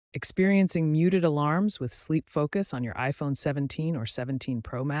Experiencing muted alarms with sleep focus on your iPhone 17 or 17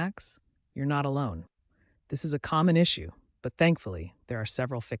 Pro Max? You're not alone. This is a common issue, but thankfully, there are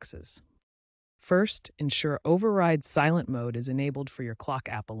several fixes. First, ensure override silent mode is enabled for your clock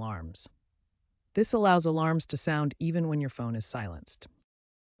app alarms. This allows alarms to sound even when your phone is silenced.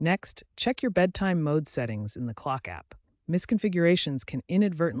 Next, check your bedtime mode settings in the clock app. Misconfigurations can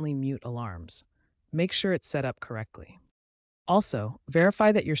inadvertently mute alarms. Make sure it's set up correctly. Also,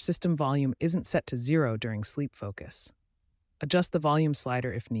 verify that your system volume isn't set to 0 during sleep focus. Adjust the volume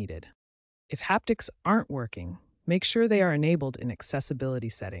slider if needed. If haptics aren't working, make sure they are enabled in accessibility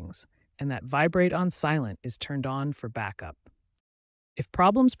settings and that vibrate on silent is turned on for backup. If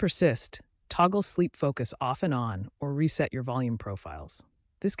problems persist, toggle sleep focus off and on or reset your volume profiles.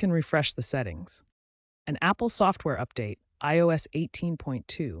 This can refresh the settings. An Apple software update, iOS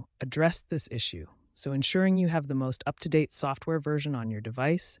 18.2, addressed this issue, so ensuring you have the most up-to-date software version on your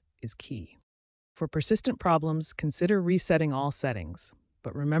device is key. For persistent problems, consider resetting all settings,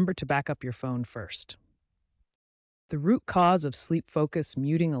 but remember to back up your phone first. The root cause of sleep focus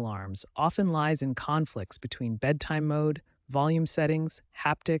muting alarms often lies in conflicts between bedtime mode, volume settings,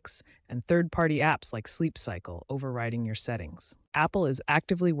 haptics, and third-party apps like Sleep Cycle overriding your settings. Apple is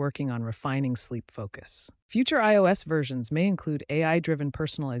actively working on refining sleep focus. Future iOS versions may include AI-driven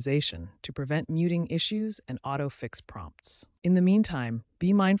personalization to prevent muting issues and auto-fix prompts. In the meantime,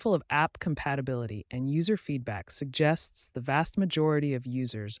 be mindful of app compatibility, and user feedback suggests the vast majority of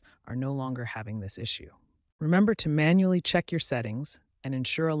users are no longer having this issue. Remember to manually check your settings and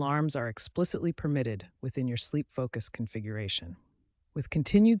ensure alarms are explicitly permitted within your sleep focus configuration. With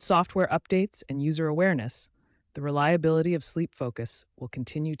continued software updates and user awareness, the reliability of sleep focus will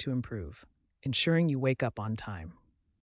continue to improve, ensuring you wake up on time.